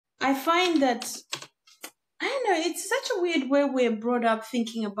I find that, I don't know, it's such a weird way we're brought up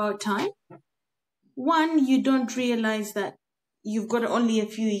thinking about time. One, you don't realize that you've got only a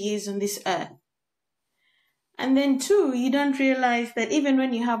few years on this earth. And then two, you don't realize that even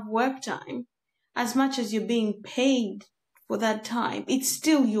when you have work time, as much as you're being paid for that time, it's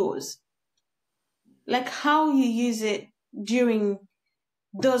still yours. Like how you use it during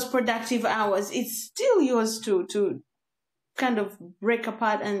those productive hours, it's still yours to kind of break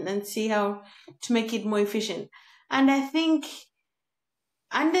apart and see how to make it more efficient. And I think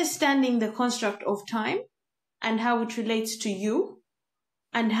understanding the construct of time and how it relates to you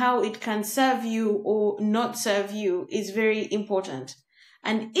and how it can serve you or not serve you is very important.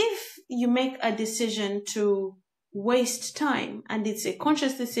 And if you make a decision to waste time and it's a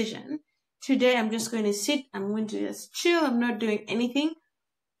conscious decision, today I'm just going to sit, I'm going to just chill, I'm not doing anything.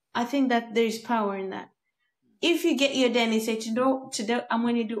 I think that there is power in that. If you get your day and you say, today I'm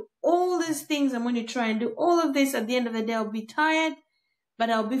going to do all these things, I'm going to try and do all of this, at the end of the day I'll be tired, but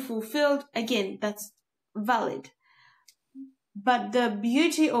I'll be fulfilled. Again, that's valid. But the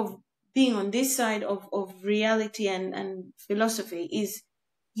beauty of being on this side of reality and philosophy is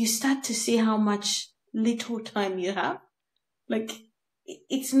you start to see how much little time you have. Like,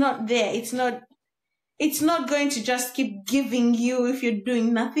 it's not there. It's not going to just keep giving you if you're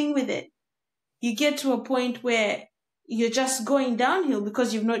doing nothing with it. You get to a point where you're just going downhill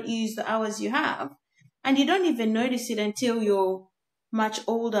because you've not used the hours you have. And you don't even notice it until you're much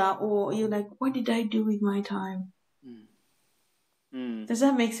older or you're like, what did I do with my time? Does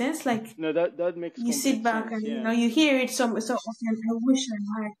that make sense? Like, no, that makes you sit back sense, and you hear it so often.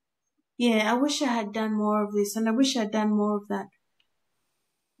 I wish I had done more of this and I wish I had done more of that.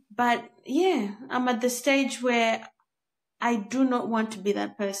 But yeah, I'm at the stage where I do not want to be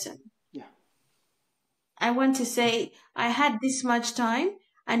that person. Yeah. I want to say I had this much time,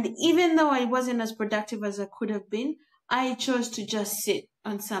 and even though I wasn't as productive as I could have been, I chose to just sit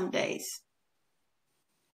on some days.